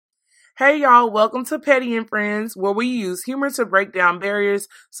Hey y'all, welcome to Petty and Friends, where we use humor to break down barriers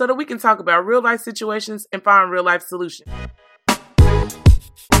so that we can talk about real life situations and find real life solutions.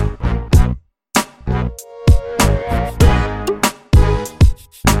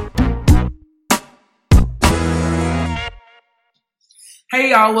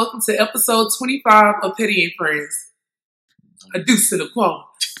 Hey y'all, welcome to episode 25 of Petty and Friends. A deuce to the qual.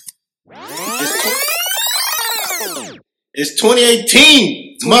 It's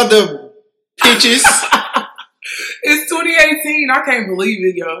 2018, mother pitches. It's 2018. I can't believe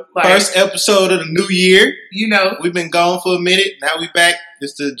it, yo. First episode of the new year. You know. We've been gone for a minute. Now we back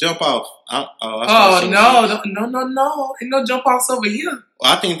just to jump off. No. Ain't no jump offs over here.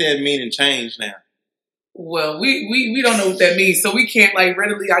 Well, I think that meaning changed now. Well, we don't know what that means, so we can't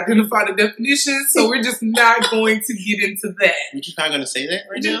readily identify the definition, so we're just not going to get into that. You're just not going to say that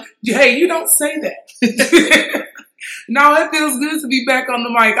right now? Hey, you don't say that. No, it feels good to be back on the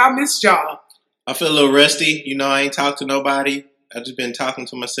mic. I missed y'all. I feel a little rusty. You know, I ain't talked to nobody. I've just been talking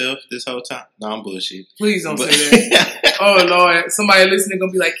to myself this whole time. No, I'm bullshit. Please don't say that. Oh, Lord. Somebody listening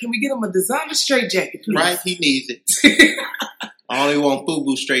going to be like, can we get him a designer straight jacket, please? Right? He needs it. I only want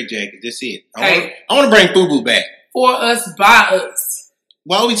FUBU straight jacket. That's it. I want to bring FUBU back. For us, by us.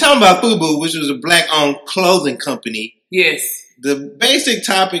 While we talking about FUBU, which was a black-owned clothing company. Yes. The basic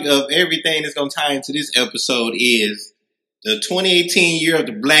topic of everything that's going to tie into this episode is the 2018 year of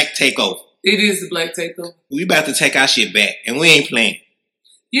the black takeover. It is the black takeover. We about to take our shit back, and we ain't playing.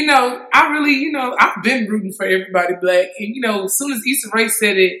 You know, I've been rooting for everybody black. And, as soon as Issa Rae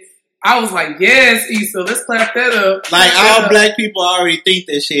said it, I was like, yes, Issa, let's clap that up. Like, all black people already think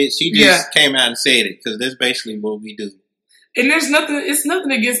that shit. She just came out and said it, because that's basically what we do. And it's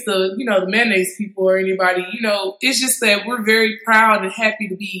nothing against the mayonnaise people or anybody. It's just that we're very proud and happy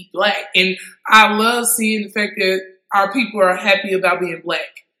to be black. And I love seeing the fact that our people are happy about being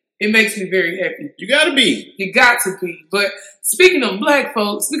black. It makes me very happy. You gotta be. You got to be. But speaking of black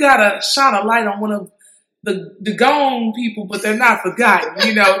folks, we gotta shine a light on one of the gone people, but they're not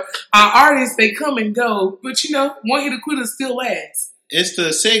forgotten. Our artists, they come and go, but one hit quitter still lasts. It's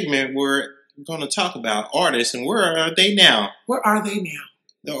the segment where we're going to talk about artists, and where are they now? Where are they now?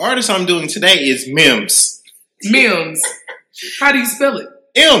 The artist I'm doing today is Mims. Mims. How do you spell it?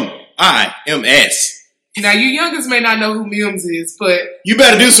 M-I-M-S. Now, you youngers may not know who Mims is, but... You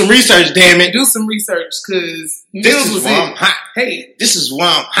better do some research, damn it. Do some research, because Mims was I'm hot. Hey. This is why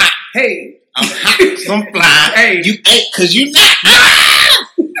I'm hot. Hey. I'm hot, cause I'm fly. Hey. You ain't, cause you not.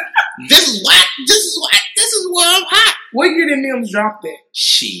 This is why I'm hot. What year did Mims drop that?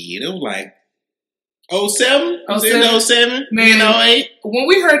 Shit, it was like 07? 07? Man, 08? When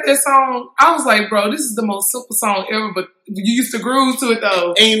we heard that song, I was like, bro, this is the most simple song ever, but you used to groove to it,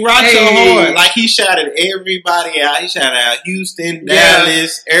 though. And he rocked so hard. Like, he shouted everybody out. He shouted out Houston,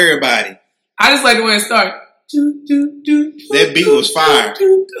 Dallas, everybody. I just like the way it started. That beat was fire.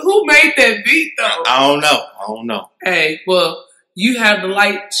 Who made that beat, though? I don't know. Hey, well, you have the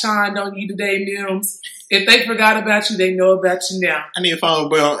light shined on you today, Mims. If they forgot about you, they know about you now. I need to follow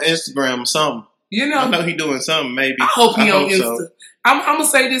bro on Instagram or something. I know he doing something, maybe. I hope he on Insta. So. I'm going to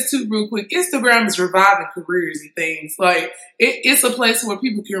say this, too, real quick. Instagram is reviving careers and things. Like, it's a place where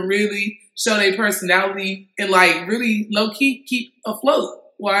people can really show their personality and, really low-key keep afloat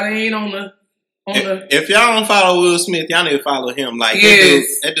while they ain't on the... If y'all don't follow Will Smith, y'all need to follow him. Like,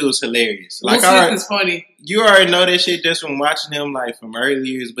 yes. that dude's hilarious. Will Smith is funny. You already know that shit just from watching him, from early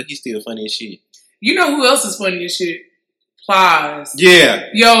years, but he's still funny as shit. You know who else is funny as shit? Plies. Yeah.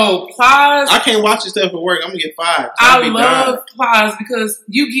 Yo, Plies. I can't watch his stuff at work. I'm going to get fired. I love Plies because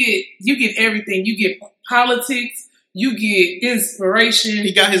you get everything. You get politics. You get inspiration.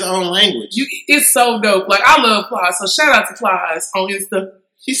 He got his own language. It's so dope. I love Plies. So shout out to Plies on Insta.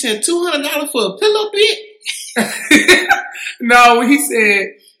 He said $200 for a pillow bit? No, he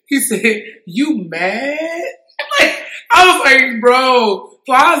said, you mad? I was like, bro,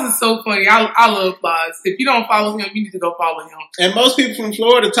 Plies is so funny. I love Plies. If you don't follow him, you need to go follow him. And most people from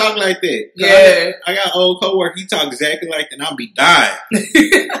Florida talk like that. Yeah. I got an old coworker, he talk exactly like that, and I'll be dying.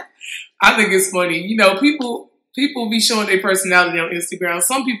 I think it's funny. People be showing their personality on Instagram.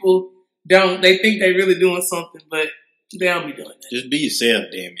 Some people don't. They think they really doing something, but they don't be doing that. Just be yourself,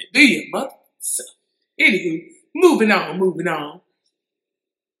 damn it. Be your mother. So, anywho, moving on.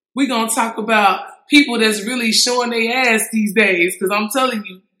 We're going to talk about people that's really showing their ass these days. Because I'm telling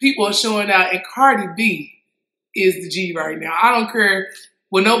you, people are showing out. And Cardi B is the G right now. I don't care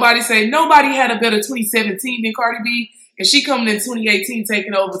what nobody say. Nobody had a better 2017 than Cardi B. And she coming in 2018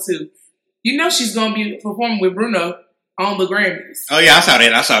 taking over too. She's going to be performing with Bruno on the Grammys. Oh, yeah, I saw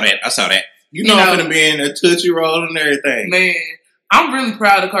that. I'm going to be in a Tootsie Roll and everything. Man, I'm really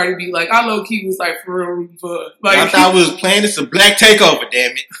proud of Cardi B. Like, I low key was like, for real rooting for her. Like, I thought we was playing this a black takeover,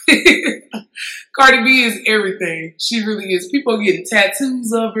 damn it. Cardi B is everything. She really is. People are getting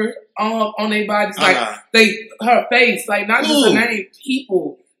tattoos of her on their bodies. Like, her face. Like, not just her name.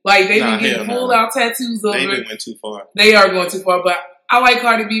 People. Like, they've been getting full out tattoos of her. They went too far. They are going too far. But I like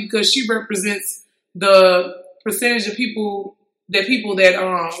Cardi B because she represents the percentage of people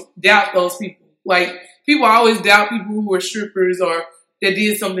that doubt those people. Like, people always doubt people who are strippers or that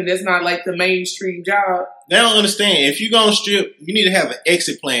did something that's not like the mainstream job. They don't understand. If you're going to strip, you need to have an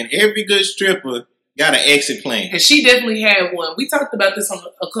exit plan. Every good stripper got an exit plan. And she definitely had one. We talked about this on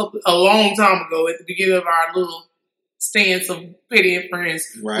a long time ago at the beginning of our little stance of Petty and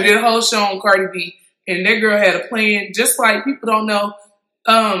Friends. Right. We did a whole show on Cardi B, and that girl had a plan. Just like people don't know,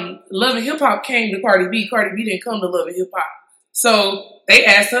 Love and Hip Hop came to Cardi B. Cardi B didn't come to Love and Hip Hop. So they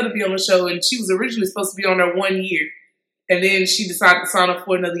asked her to be on the show, and she was originally supposed to be on there 1 year. And then she decided to sign up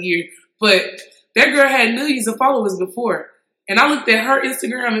for another year. But that girl had millions of followers before. And I looked at her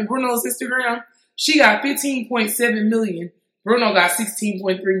Instagram and Bruno's Instagram. She got 15.7 million. Bruno got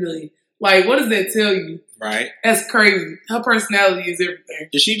 16.3 million. Like, what does that tell you? Right. That's crazy. Her personality is everything.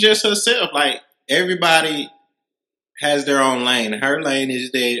 She just herself. Like, everybody has their own lane. Her lane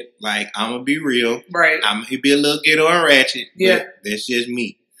is that, like, I'm going to be real. Right. I'm going to be a little ghetto and ratchet. Yeah. But that's just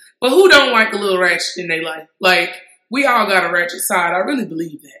me. But who don't like a little ratchet in their life? Like, we all got a ratchet side. I really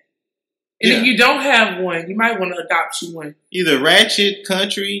believe that. And if you don't have one, you might want to adopt you one. Either ratchet,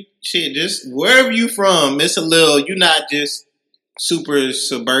 country, shit, just wherever you from, it's a little, you're not just super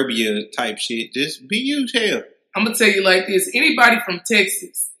suburbia type shit. Just be you, hell. I'm going to tell you like this. Anybody from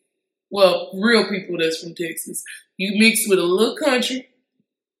Texas, well, real people that's from Texas, you mix with a little country,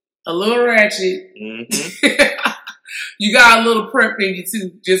 a little ratchet. Mm-hmm. You got a little prep in you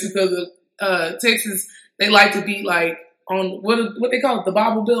too, just because of Texas. They like to be like on what they call it, the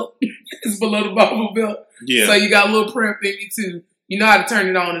Bible Belt. It's below the Bible Belt. Yeah. So you got a little prep in you too. You know how to turn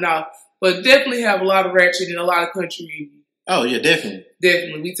it on and off. But definitely have a lot of ratchet and a lot of country in you. Oh yeah, definitely.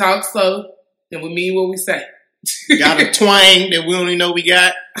 Definitely. We talk slow and we mean what we say. Got a twang that we don't even know we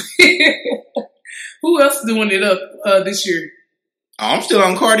got. Who else is doing it up this year? Oh, I'm still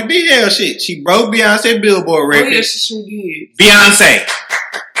on Cardi B. Hell shit. She broke Beyonce Billboard record. Oh yeah, she sure did. Beyonce.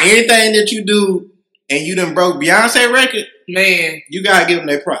 Anything that you do and you done broke Beyonce record, man, you gotta give them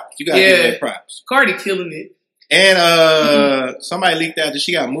their props. You gotta give them their props. Cardi killing it. And somebody leaked out that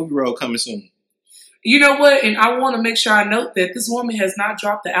she got a movie role coming soon. You know what? And I want to make sure I note that this woman has not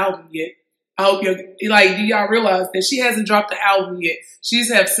dropped the album yet. I hope do y'all realize that she hasn't dropped the album yet? She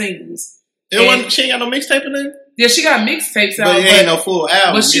just have singles. She ain't got no mixtape in there? Yeah, she got mixtapes out. But it ain't no full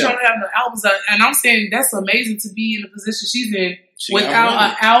album. But she don't have no albums out. And I'm saying that's amazing to be in the position she's in without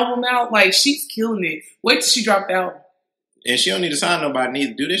an album out. Like, she's killing it. Wait till she drop the album. And she don't need to sign nobody.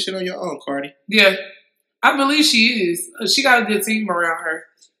 Neither. Do this shit on your own, Cardi. Yeah. I believe she is. She got a good team around her.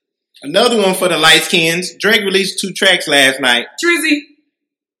 Another one for the light skins. Drake released 2 tracks last night. Drizzy.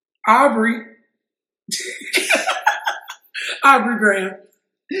 Aubrey. Aubrey Graham.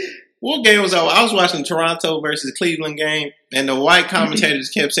 What game was I was watching Toronto versus Cleveland game, and the white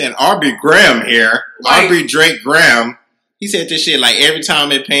commentators kept saying, Aubrey Graham here. Like, Aubrey Drake Graham. He said this shit like every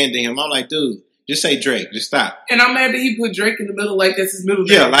time it panned to him. I'm like, dude, just say Drake. Just stop. And I'm mad that he put Drake in the middle like that's his middle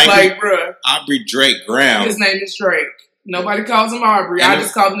name. Yeah, like bruh. Aubrey Drake Graham. His name is Drake. Nobody calls him Aubrey. I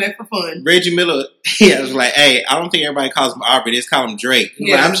just call him that for fun. Reggie Miller, he was like, hey, I don't think everybody calls him Aubrey. They just call him Drake.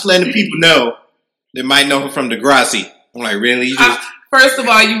 Yeah. Like, I'm just letting the people know that might know him from Degrassi. I'm like, really? You just... First of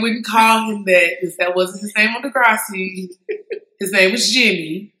all, you wouldn't call him that because that wasn't his name on Degrassi. His name was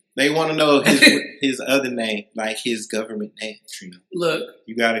Jimmy. They want to know his other name, like his government name, Trina. Look.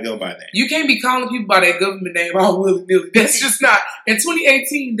 You got to go by that. You can't be calling people by their government name all willy-nilly. That's just not. In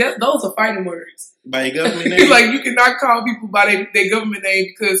 2018, those are fighting words. By your government name? Like, you cannot call people by their government name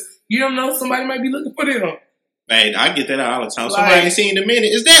because you don't know somebody might be looking for them. Hey, I get that all the time. Somebody ain't seen in a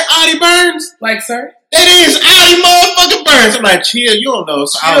minute. Is that Audie Burns? Like, sir? That is Audie motherfucking Burns. I'm like, chill. You don't know.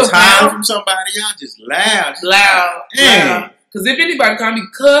 So I was hiding from somebody. Y'all just loud. Loud. Because if anybody call me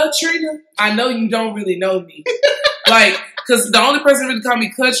Katrina, I know you don't really know me. Like, because the only person really call me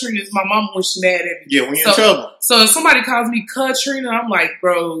Katrina is my mama when she mad at me. Yeah, when you're in trouble. So if somebody calls me Katrina, I'm like,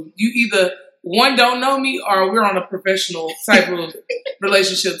 bro, you either... one, don't know me, or we're on a professional type of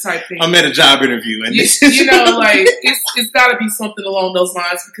relationship type thing. I'm at a job interview. And you know, like, it's got to be something along those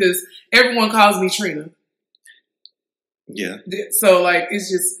lines because everyone calls me Trina. Yeah. So, like, it's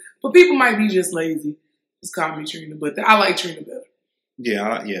just, but people might be just lazy. Just call me Trina, but I like Trina better.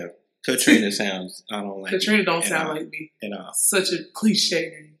 Yeah. Katrina sounds, I don't like Katrina don't sound like me. At all. Such a cliche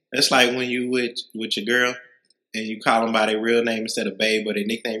name. That's like when you with your girl and you call them by their real name instead of babe or their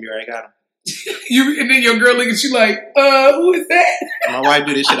nickname, you already got them. And then your girl look at you like, who is that? My wife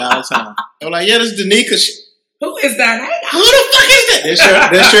do this shit all the time. I'm like, yeah, this is Danica. Who is that? Who the fuck is that?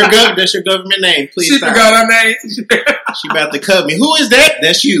 That's your government name. Please she stop. forgot her name. She about to cut me. Who is that?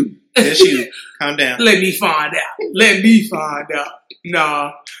 That's you. Calm down. Let me find out.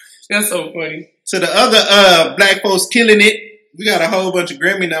 Nah, that's so funny. So the other black folks killing it. We got a whole bunch of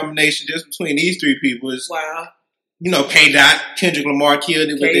Grammy nominations just between these three people. Wow. K. Dot, Kendrick Lamar killed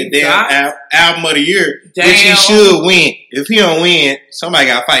it with that K-Dot. damn album of the year, Damn. which he should win. If he don't win, somebody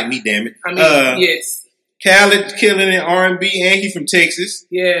got to fight me, damn it. I mean, yes. Khaled killing it R&B, and he from Texas.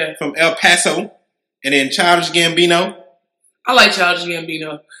 Yeah. From El Paso. And then Childish Gambino. I like Childish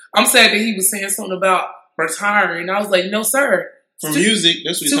Gambino. I'm sad that he was saying something about retiring. I was like, no, sir. From music,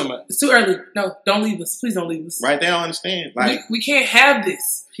 that's what you're talking about. It's too early. No, don't leave us. Please don't leave us. Right, they don't understand. Like we can't have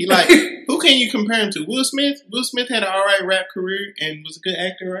this. He like, who can you compare him to? Will Smith? Will Smith had an alright rap career and was a good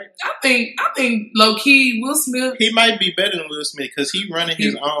actor, right? I think low key Will Smith. He might be better than Will Smith because he running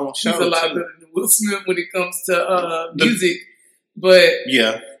his own show. He's a lot better than Will Smith when it comes to music. But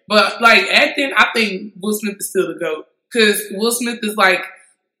yeah. But like acting, I think Will Smith is still the GOAT. Because Will Smith is like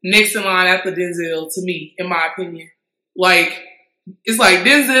next in line after Denzel to me, in my opinion. Like, it's like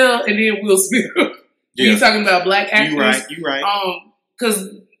Denzel and then Will Smith. When you're talking about black actors. You right. Because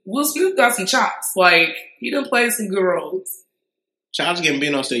Will Smith got some chops. Like, he done played some good roles. Childish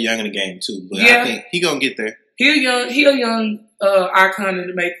Gambino's still young in the game too, but yeah. I think he gonna get there. He a young icon in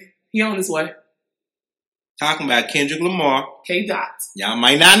the making. He on his way. Talking about Kendrick Lamar. K. Dot. Y'all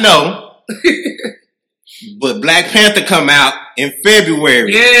might not know. But Black Panther come out in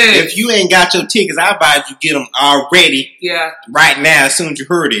February. Yes. If you ain't got your tickets, I advise you get them already. Yeah. Right now, as soon as you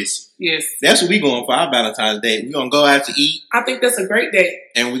heard this. Yes. That's what we going for our Valentine's Day. We're going to go out to eat. I think that's a great day.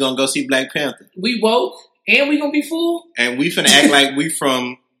 And we're going to go see Black Panther. We woke and we going to be full. And we finna act like we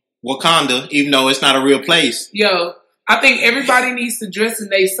from Wakanda, even though it's not a real place. Yo, I think everybody needs to dress in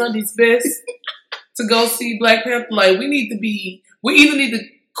their Sunday's best to go see Black Panther. Like, we either need to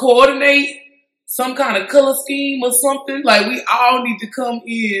coordinate some kind of color scheme or something. Like, we all need to come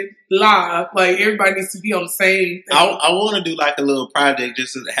in live. Like, everybody needs to be on the same thing. I want to do like a little project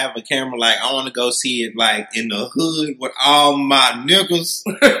just to have a camera. Like, I want to go see it like in the hood with all my niggas.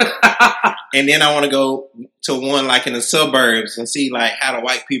 And then I want to go to one like in the suburbs and see like how the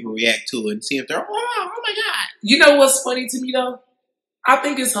white people react to it and see if they're, oh my God. You know what's funny to me though? I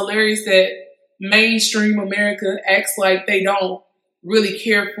think it's hilarious that mainstream America acts like they don't really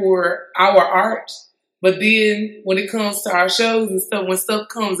care for our art. But then when it comes to our shows and stuff, when stuff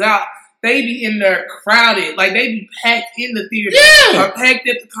comes out, they be in there crowded. Like, they be packed in the theater or packed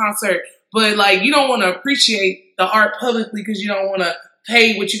at the concert. But, like, you don't want to appreciate the art publicly because you don't want to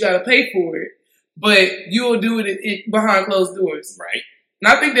pay what you got to pay for it. But you'll do it behind closed doors. Right.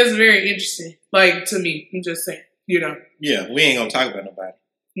 And I think that's very interesting. Like, to me, I'm just saying, you know. Yeah, we ain't going to talk about nobody.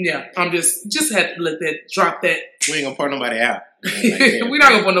 Yeah, I'm just had to let that, drop that. We ain't going to pour nobody out. We're not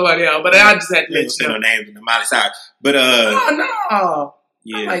gonna put nobody out, but I just had to let you know. No names in the Miley Cyrus. But oh no,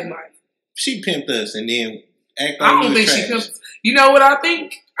 yeah, I like Miley. She pimped us and then act like I don't think she pimped. You know what I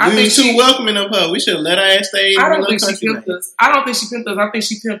think? We was too welcoming of her. We should have let her ass stay. I don't think she pimped us. I don't think she pimped us. I think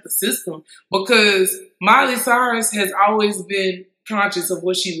she pimped the system because Miley Cyrus has always been conscious of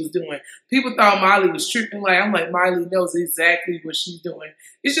what she was doing. People thought Miley was tripping. Like, I'm like, Miley knows exactly what she's doing.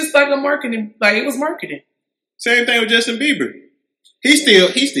 It's just like a marketing. Like, it was marketing. Same thing with Justin Bieber. He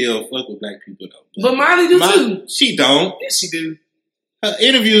still fuck with black people though. But Miley do too. She don't. Yes, she do. Her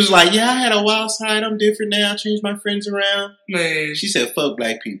interviews like, yeah, I had a wild side. I'm different now. I changed my friends around. Man, she said, fuck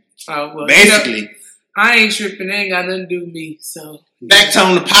black people. Oh well. Basically, you know, I ain't tripping. They ain't got nothing to do with me. So back to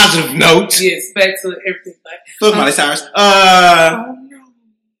on the positive note. Yes, back to everything. Like, fuck Miley Cyrus. Oh no.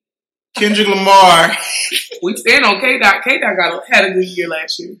 Kendrick Lamar. We stand on K-Dot. K-Dot had a good year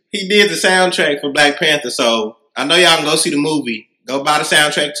last year. He did the soundtrack for Black Panther, so I know y'all can go see the movie. Go buy the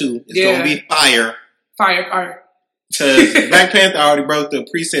soundtrack too. It's gonna be fire. Fire. Because Black Panther already broke the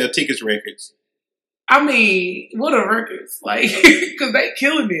pre-sale tickets records. I mean, what are records? Like, because they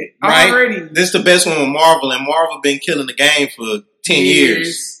killing it Right? already. This is the best one with Marvel, and Marvel been killing the game for 10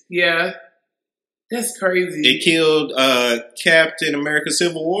 years. Yeah. That's crazy. It killed Captain America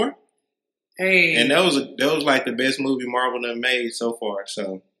Civil War. Dang. And that was like the best movie Marvel done made so far.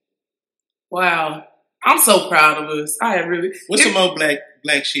 So, wow. I'm so proud of us. I have really. What's some more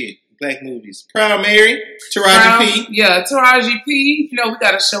black shit? Black movies. Proud Mary, Taraji P. Yeah, Taraji P. You know, we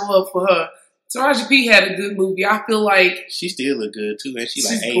got to show up for her. Taraji P had a good movie. I feel like she still look good too, and she's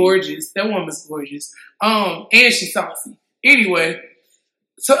like 80. Gorgeous. That woman's gorgeous. And she's saucy. Anyway,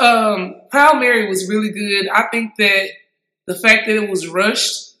 So, Proud Mary was really good. I think that the fact that it was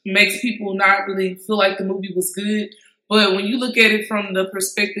rushed makes people not really feel like the movie was good. But when you look at it from the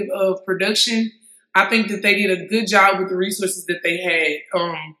perspective of production, I think that they did a good job with the resources that they had.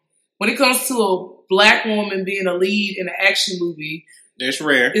 When it comes to a black woman being a lead in an action movie, that's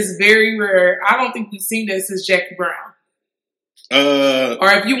rare. It's very rare. I don't think we've seen that since Jackie Brown. Or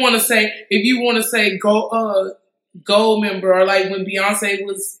if you want to say Gold Member, or like when Beyonce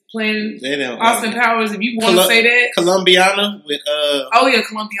was playing Austin Powers, if you want to say that. Colombiana with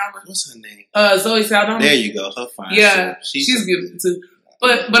Colombiana. What's her name? Zoe Saldana. There you go. Her fine. Yeah, she's beautiful too.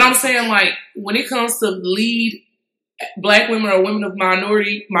 But I'm saying, like, when it comes to lead black women or women of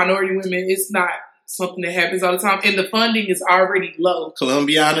minority women, it's not something that happens all the time, and the funding is already low.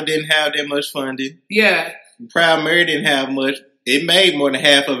 Colombiana didn't have that much funding. Yeah. Proud Mary didn't have much. It made more than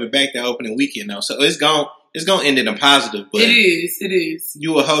half of it back that opening weekend though, so it's gonna end in a positive. But it is.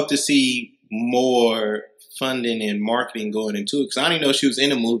 You would hope to see more funding and marketing going into it, because I didn't know she was in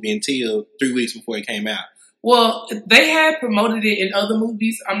the movie until 3 weeks before it came out. Well, they had promoted it in other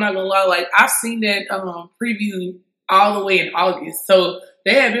movies. I'm not gonna lie, like I've seen that preview all the way in August, so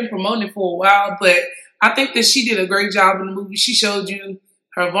they had been promoting it for a while. But I think that she did a great job in the movie. She showed you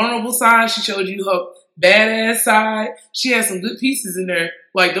her vulnerable side. She showed you her badass side. She had some good pieces in there.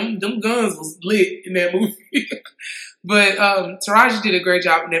 Like them guns was lit in that movie. But Taraji did a great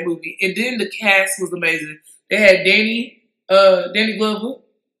job in that movie. And then the cast was amazing. They had Danny Glover.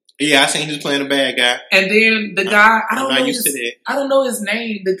 Yeah, I seen he was playing a bad guy. And then the guy, I don't know his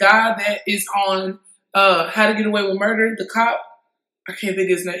name. The guy that is on How to Get Away with Murder, the cop. I can't think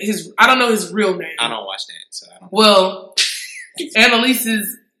of his name. I don't know his real name. I don't watch that, so I don't. Well,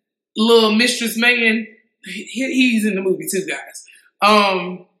 Annalise's little mistress man, he's in the movie too, guys.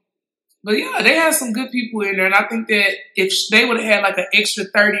 But yeah, they had some good people in there, and I think that if they would have had like an extra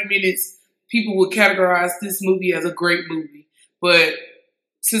 30 minutes, people would categorize this movie as a great movie. But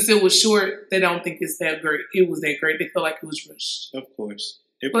since it was short, they don't think it's that great. It was that great. They feel like it was rushed. Of course.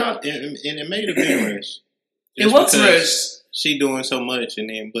 It may have been rushed. It was rushed. She doing so much,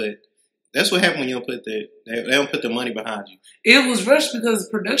 but that's what happened when you don't put they don't put the money behind you. It was rushed because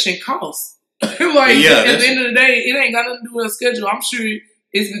production costs. At the end of the day, it ain't got nothing to do with a schedule. I'm sure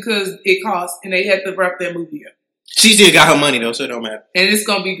it's because it costs, and they had to wrap that movie up. She still got her money though, so it don't matter. And it's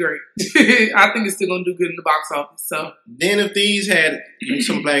gonna be great. I think it's still gonna do good in the box office. So Den of Thieves had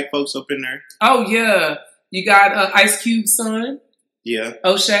some black folks up in there. Oh yeah, you got Ice Cube's son. Yeah,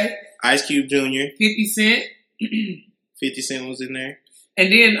 O'Shea. Ice Cube Jr. 50 Cent. 50 Cent was in there.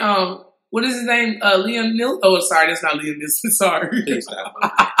 And then what is his name? Liam Neeson. Oh, sorry, that's not Liam Neeson. Sorry. Please stop.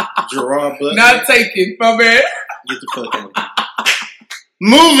 Gerard Butler. Not taken. My bad. Get the fuck out.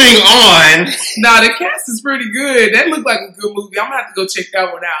 Moving on. Nah, the cast is pretty good. That looked like a good movie. I'm gonna have to go check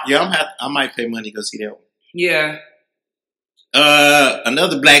that one out. Yeah, I might pay money to go see that one. Yeah.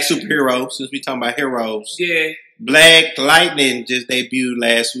 Another black superhero, since we talking about heroes. Yeah. Black Lightning just debuted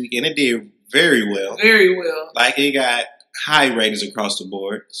last week, and it did very well. Very well. Like, it got high ratings across the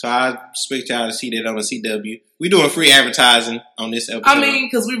board. So I expect y'all to see that on the CW. We doing free advertising on this episode. I mean,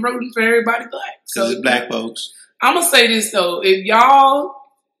 because we rooting for everybody black. Because it's black folks. I'm going to say this, though. If y'all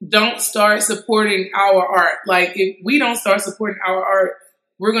don't start supporting our art, like, if we don't start supporting our art,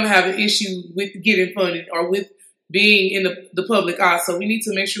 we're going to have an issue with getting funded or with being in the public eye. So we need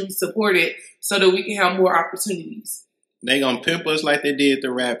to make sure we support it so that we can have more opportunities. They going to pimp us like they did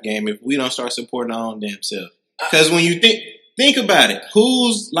the rap game if we don't start supporting our own damn self. Because when you think about it,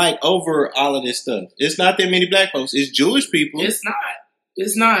 who's like over all of this stuff? It's not that many black folks. It's Jewish people. It's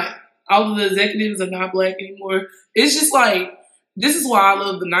not. All of the executives are not black anymore. It's just like, this is why I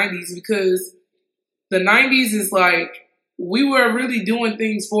love the 90s, because the 90s is like, we were really doing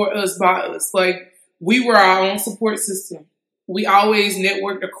things for us, by us. Like, we were our own support system. We always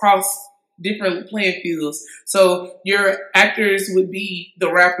networked across different playing fields. So your actors would be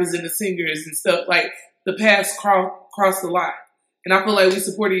the rappers and the singers and stuff. Like, the paths crossed a lot. And I feel like we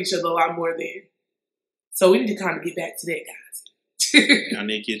supported each other a lot more then. So we need to kind of get back to that, guys. Y'all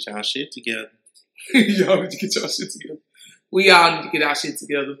need to get y'all shit together. Y'all need to get y'all shit together. We all need to get our shit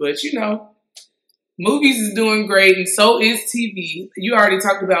together. But, you know, movies is doing great, and so is TV. You already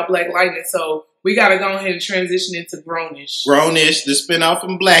talked about Black Lightning, so we got to go ahead and transition into Grownish. Grownish, the spinoff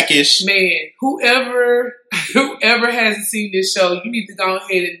from Blackish. Man, whoever hasn't seen this show, you need to go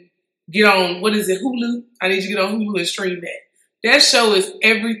ahead and get on, what is it, Hulu? I need you to get on Hulu and stream that. That show is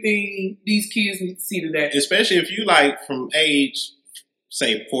everything these kids need to see today. Especially if you like from age,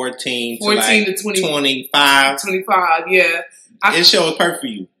 say 14 to 25. 25, yeah. This show is perfect for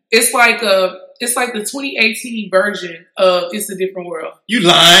you. It's like It's like the 2018 version of It's a Different World. You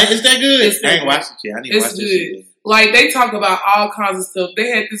lying? Is that good? I ain't watched it yet. I need to watch good. it. Like, they talk about all kinds of stuff. They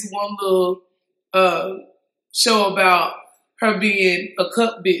had this one little show about her being a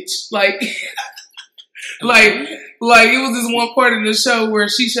cup bitch. Like, like it was this one part in the show where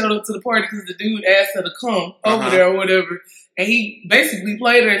she showed up to the party because the dude asked her to come over there or whatever. And he basically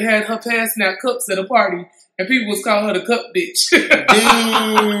played her and had her passing out cups at a party. And people was calling her the cup bitch.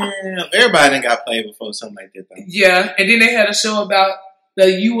 Damn. Everybody done got played before something like that, though. Yeah. And then they had a show about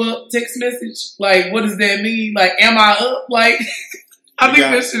the "you up" text message. Like, what does that mean? Like, am I up? Like, I think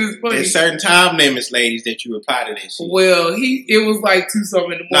that shit is funny. There's certain time limits, ladies, that you reply to that shit. Well, it was like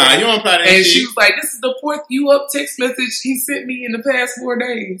 2-something in the morning. Nah, you don't reply to that and shit. she was like, this is the 4th "you up" text message he sent me in the past 4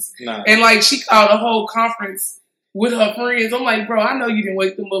 days. Nah. And like, she called a whole conference with her friends. I'm like, bro, I know you didn't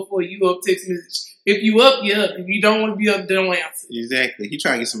wake them up for a "you up" text message. If you up, you up. If you don't want to be up, don't answer. Exactly. He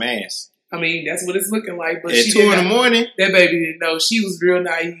trying to get some ass. I mean, that's what it's looking like. But at 2 in the morning, that baby didn't know. She was real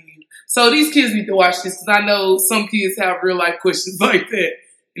naive. So these kids need to watch this because I know some kids have real life questions like that.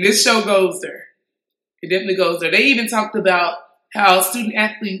 And this show goes there. It definitely goes there. They even talked about how student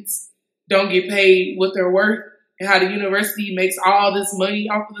athletes don't get paid what they're worth and how the university makes all this money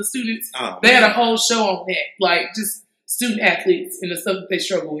off of the students. They had a whole show on that. Like, just student athletes and the stuff that they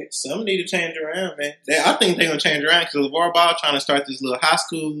struggle with. Some need to change around, man. I think they're going to change around because LeVar Ball trying to start this little high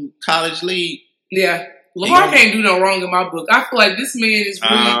school, college league. Yeah. LeVar can't do no wrong in my book. I feel like this man is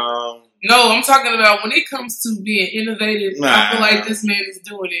really... No, I'm talking about when it comes to being innovative, I feel like this man is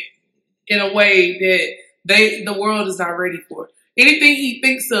doing it in a way that the world is not ready for. Anything he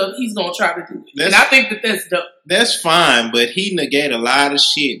thinks of, he's going to try to do it. And I think that's dope. That's fine, but he negated a lot of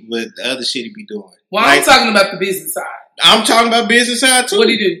shit with the other shit he be doing. Well, I'm talking about the business side. I'm talking about business side too. What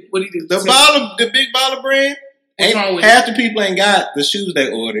do you do? The big baller brand. What's wrong with half the people ain't got the shoes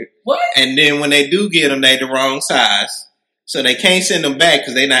they ordered. What? And then when they do get them, they the wrong size. So they can't send them back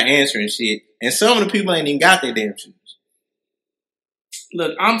because they not answering shit. And some of the people ain't even got their damn shoes.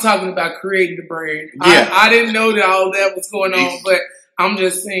 Look, I'm talking about creating the brand. Yeah. I didn't know that all that was going on, but I'm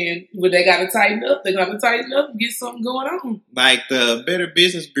just saying, well, they got to tighten up. They got to tighten up and get something going on. Like the Better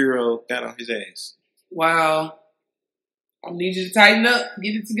Business Bureau got on his ass. Wow. I need you to tighten up.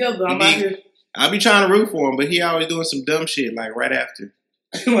 Get it together. I'm out here. I'll be trying to root for him, but he always doing some dumb shit like right after.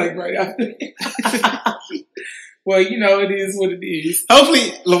 Like right after. Well, you know, it is what it is.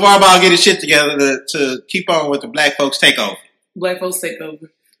 Hopefully, LeVar Ball get his shit together to keep on with the Black Folks Takeover. Black Folks Takeover.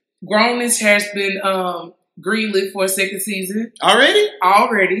 Grownish has been greenlit for a second season. Already?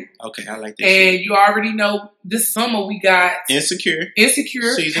 Okay, I like that. And you already know this summer we got Insecure.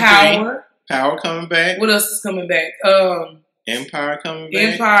 Season Power. 3. Power coming back. What else is coming back? Empire coming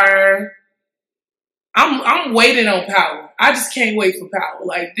back. Empire. I'm waiting on Power. I just can't wait for Power.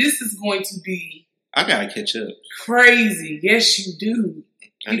 Like, this is going to be... I gotta catch up. Crazy. Yes, you do.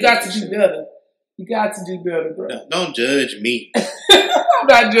 You got to do better. You got to do better, bro. No, don't judge me. I'm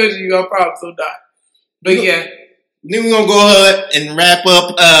not judging you. I promise I'm not. But yeah. Then we're going to go ahead and wrap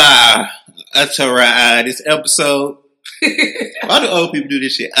up this episode. Why do old people do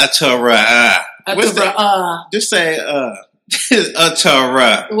this shit? Just say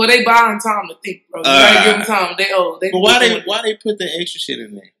Atara. Well, they buying time to think, bro. You gotta give them time. They old. But why they put the extra shit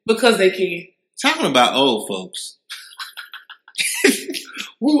in there? Because they can. Talking about old folks.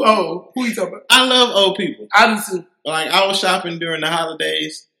 Who old? Who you talking about? I love old people. I do too. Like, I was shopping during the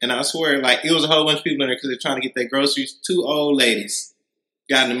holidays, and I swear, like, it was a whole bunch of people in there because they're trying to get their groceries. 2 old ladies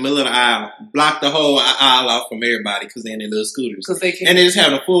got in the middle of the aisle, blocked the whole aisle off from everybody because they're in their little scooters. Because they can. And they're just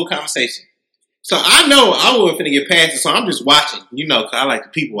having a full conversation. So I know I wasn't finna get past it, so I'm just watching, you know, because I like the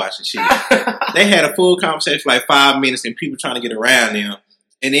people watching shit. They had a full conversation for like 5 minutes, and people trying to get around them.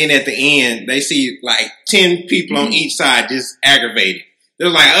 And then at the end, they see like 10 people on each side just aggravated. They're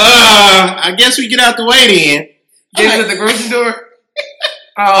like, I guess we get out the way then. Get to the grocery store?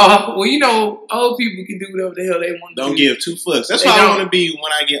 Well, you know, old people can do whatever the hell they want to do. Don't give 2 fucks. That's what I want to be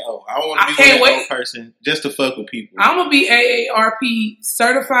when I get old. I want to be an old person just to fuck with people. I'm going to be AARP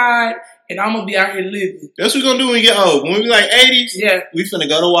certified, and I'm going to be out here living. That's what we're going to do when we get old. When we be like 80s, we finna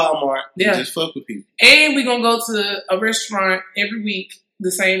go to Walmart and just fuck with people. And we're going to go to a restaurant every week.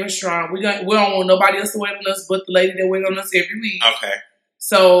 The same restaurant. We don't want nobody else to wait on us but the lady that wait on us every week. Okay.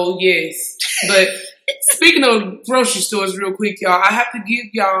 So, yes. But speaking of grocery stores real quick, y'all, I have to give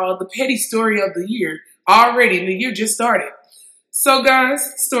y'all the petty story of the year already. The year just started. So, guys,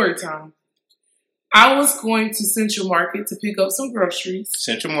 story time. I was going to Central Market to pick up some groceries.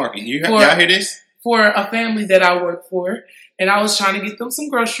 Central Market. Y'all hear this? For a family that I work for. And I was trying to get them some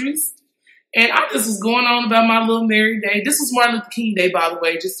groceries. And I just was going on about my little merry day. This was Martin Luther King Day, by the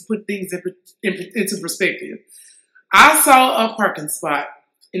way, just to put things into perspective. I saw a parking spot.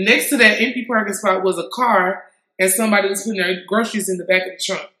 And next to that empty parking spot was a car, and somebody was putting their groceries in the back of the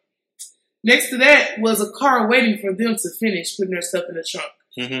trunk. Next to that was a car waiting for them to finish putting their stuff in the trunk.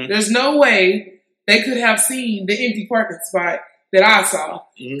 Mm-hmm. There's no way they could have seen the empty parking spot that I saw.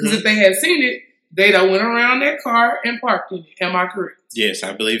 Because if they had seen it, they'd have went around that car and parked in it. Am I correct? Yes,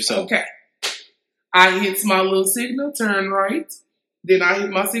 I believe so. Okay. I hit my little signal, turn right. Then I hit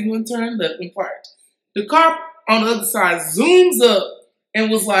my signal and turn left and parked. The car on the other side zooms up and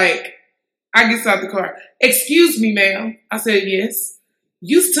was like, I get out the car. Excuse me, ma'am. I said, yes.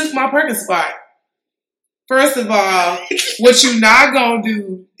 You took my parking spot. First of all, what you not gonna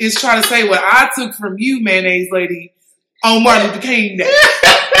do is try to say what I took from you, mayonnaise lady, on Martin Luther King Day.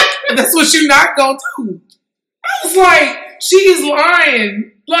 That's what you not gonna do. I was like, she is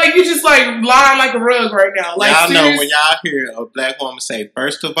lying. Like, you just like lying like a rug right now. Like, y'all know when y'all hear a black woman say,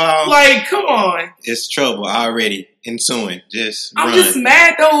 first of all, like, come on. It's trouble already ensuing. I'm just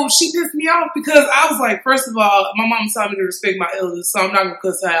mad though. She pissed me off because I was like, first of all, my mom told me to respect my elders, so I'm not gonna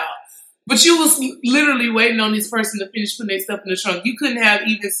cuss her out. But you was literally waiting on this person to finish putting their stuff in the trunk. You couldn't have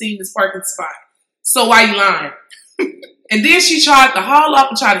even seen this parking spot. So why you lying? And then she tried to haul up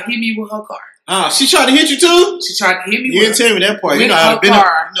and try to hit me with her car. Oh, she tried to hit you too? She tried to hit me with her car. You didn't tell me that part. You know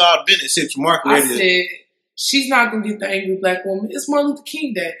I've been at Central Market. I said, she's not going to get the angry black woman. It's Martin Luther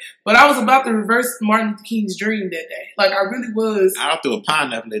King Day. But I was about to reverse Martin Luther King's dream that day. Like, I really was. I threw a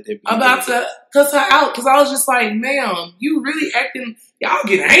pineapple at that. About to cuss her out. Because I was just like, ma'am, you really acting... Y'all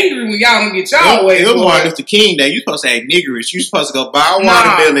get angry when y'all don't get y'all way. It was Martin Luther King Day. You supposed to act niggerish. You supposed to go buy a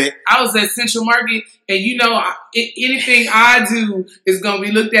watermelon. I was at Central Market, and you know, anything I do is going to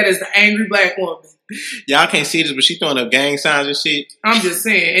be looked at as the angry black woman. Y'all can't see this, but she throwing up gang signs and shit. I'm just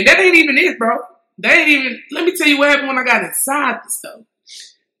saying. And that ain't even it, bro. That ain't even... Let me tell you what happened when I got inside the store.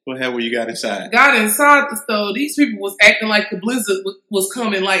 What happened when you got inside? Got inside the store. These people was acting like the blizzard was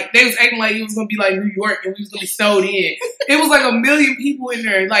coming. Like, they was acting like it was going to be like New York and we was going to be snowed in. It was like 1 million people in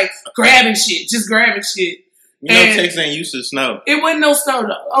there, like, grabbing shit. Just grabbing shit. You know, Texas ain't used to snow. It wasn't no snow,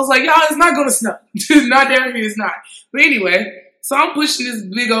 though. I was like, y'all, it's not going to snow. Not down here, it's not. But anyway, so I'm pushing this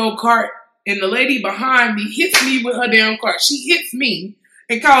big old cart, and the lady behind me hits me with her damn cart. She hits me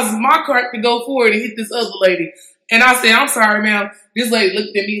and causes my cart to go forward and hit this other lady. And I said, I'm sorry, ma'am. This lady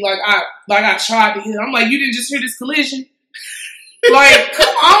looked at me like I tried to hit her. I'm like, you didn't just hear this collision? Like,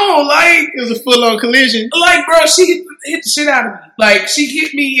 come on. Like, it was a full-on collision. Like, bro, she hit the shit out of me. Like, she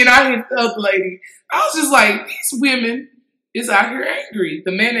hit me and I hit the other lady. I was just like, these women is out here angry.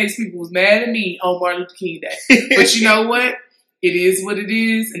 The mayonnaise people was mad at me on Martin Luther King Day. But you know what? It is what it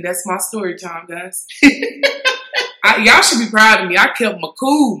is. And that's my story time, guys. Y'all should be proud of me. I kept my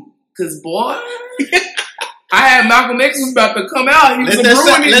cool. Because, boy... I had Malcolm X was about to come out. He was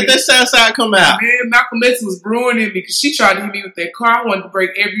brewing in me. Let that south side come out. Man, Malcolm X was brewing in me because she tried to hit me with that car. I wanted to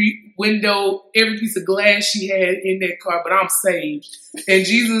break every window, every piece of glass she had in that car, but I'm saved. And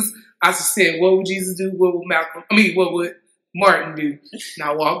Jesus, I just said, what would Jesus do? What would Martin do? And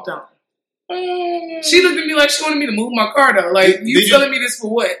I walked on. She looked at me like she wanted me to move my car, though. Like, you telling me this for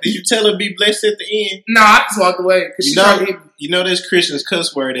what? Did you tell her be blessed at the end? No, I just walked away because she tried to hit me. You know there's Christian's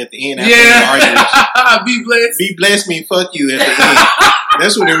cuss word at the end. Yeah. Be blessed. Be blessed mean fuck you at the end.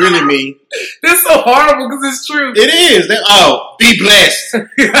 That's what it really means. That's so horrible because it's true. It is. Be blessed.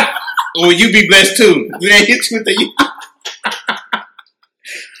 Or you be blessed too. You ain't hit you with the...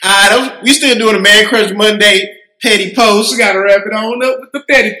 we still doing a Man Crush Monday petty post. We got to wrap it on up with the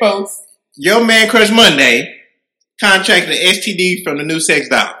petty post. Your Man Crush Monday contracted an STD from the new sex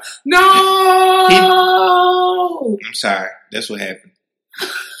doll. No! I'm sorry. That's what happened.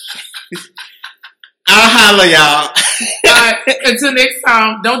 I'll holler, y'all. Until next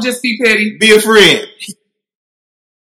time, don't just be petty. Be a friend.